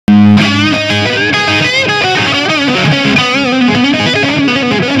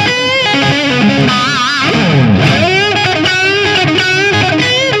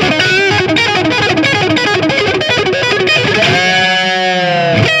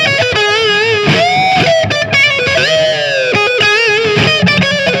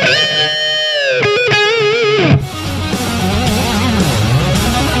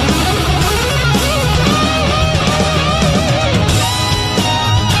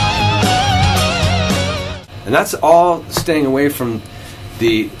And that's all staying away from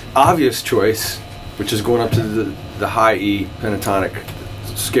the obvious choice, which is going up to the high E pentatonic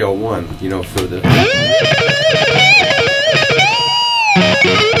scale 1, you know, for the...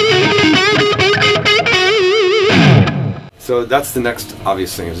 So that's the next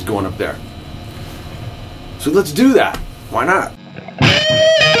obvious thing, is going up there. So let's do that. Why not?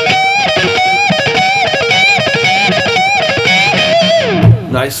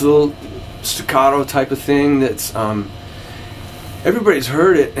 Nice little staccato type of thing that's everybody's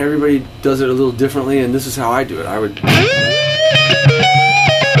heard it, everybody does it a little differently, and this is how I do it. I would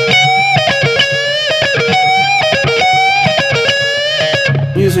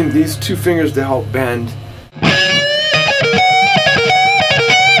using these two fingers to help bend.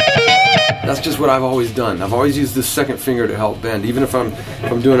 That's just what I've always done. I've always used this second finger to help bend, even if I'm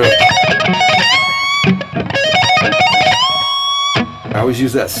doing a... I always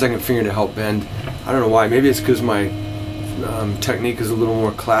use that second finger to help bend. I don't know why. Maybe it's because my technique is a little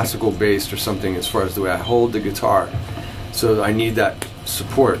more classical based or something as far as the way I hold the guitar. So I need that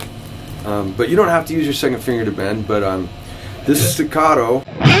support. But you don't have to use your second finger to bend, but this staccato...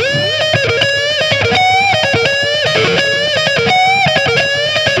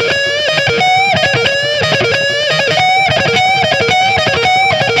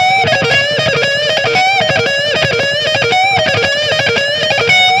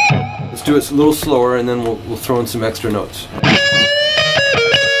 do it a little slower, and then we'll throw in some extra notes.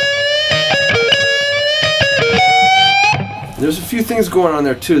 There's a few things going on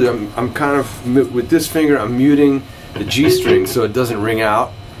there too. I'm kind of, with this finger, I'm muting the G string so it doesn't ring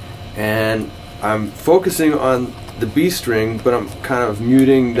out, and I'm focusing on the B string, but I'm kind of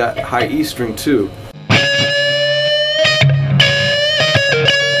muting that high E string too.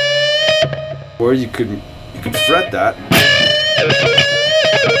 Or you could fret that.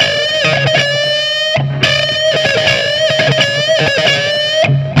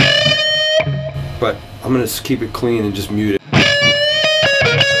 But I'm going to keep it clean and just mute it.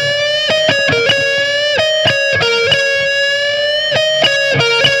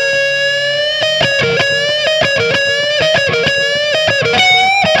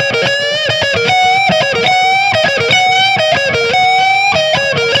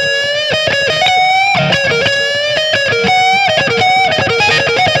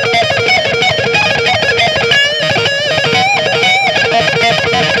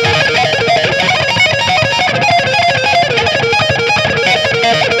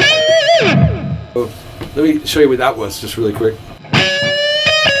 Let me show you what that was, just really quick.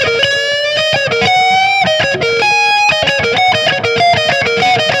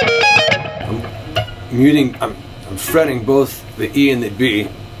 I'm muting, I'm fretting both the E and the B.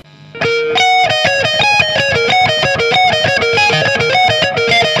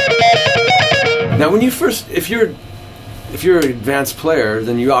 Now, when you first, if you're an advanced player,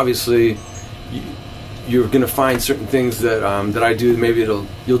 then you obviously you're going to find certain things that that I do. Maybe you'll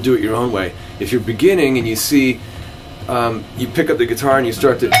do it your own way. If you're beginning and you see, you pick up the guitar and you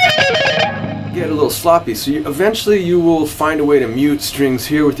start to get a little sloppy, so eventually you will find a way to mute strings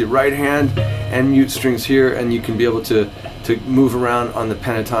here with your right hand and mute strings here, and you can be able to move around on the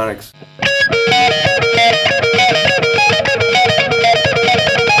pentatonics.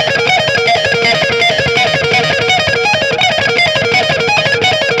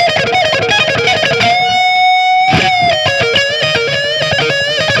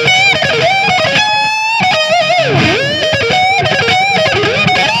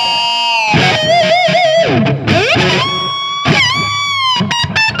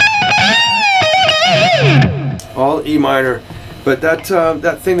 All E minor, but that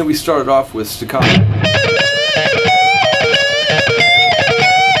thing that we started off with, staccato.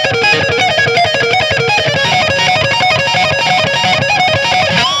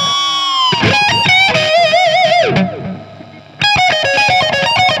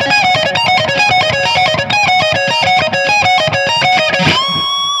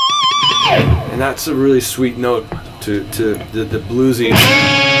 And that's a really sweet note to the bluesy.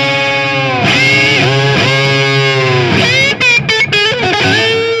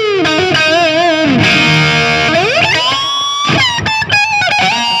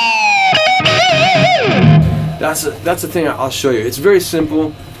 That's the thing I'll show you. It's very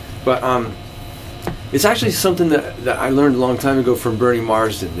simple, but it's actually something that I learned a long time ago from Bernie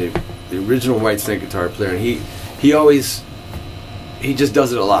Marsden, the original Whitesnake guitar player, and he just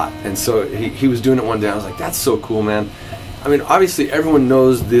does it a lot. And so he was doing it one day. I was like, that's so cool, man. I mean, obviously everyone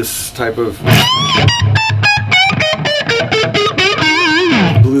knows this type of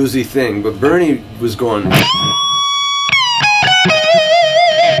bluesy thing, but Bernie was going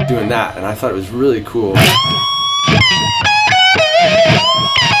doing that, and I thought it was really cool.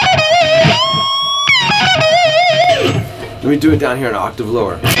 Let me do it down here an octave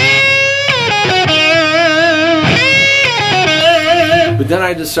lower. But then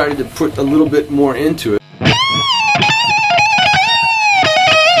I decided to put a little bit more into it.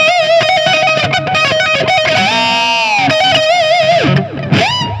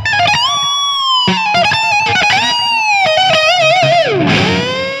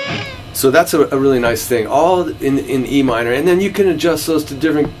 So that's a really nice thing, all in E minor, and then you can adjust those to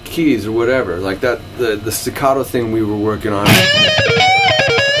different keys or whatever, like that the staccato thing we were working on.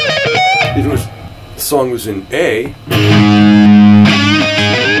 If the song was in A,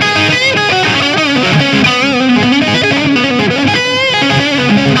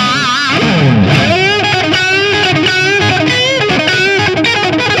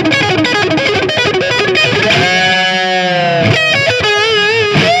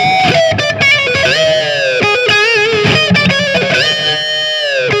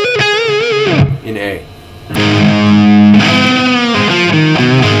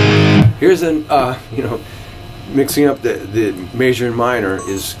 here's an you know, mixing up the major and minor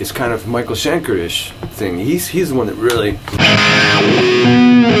is kind of Michael Schenker-ish thing. He's the one that really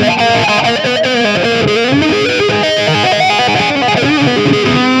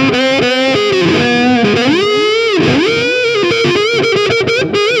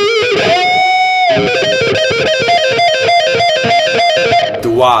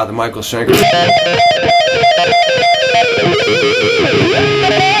the Michael Schenker.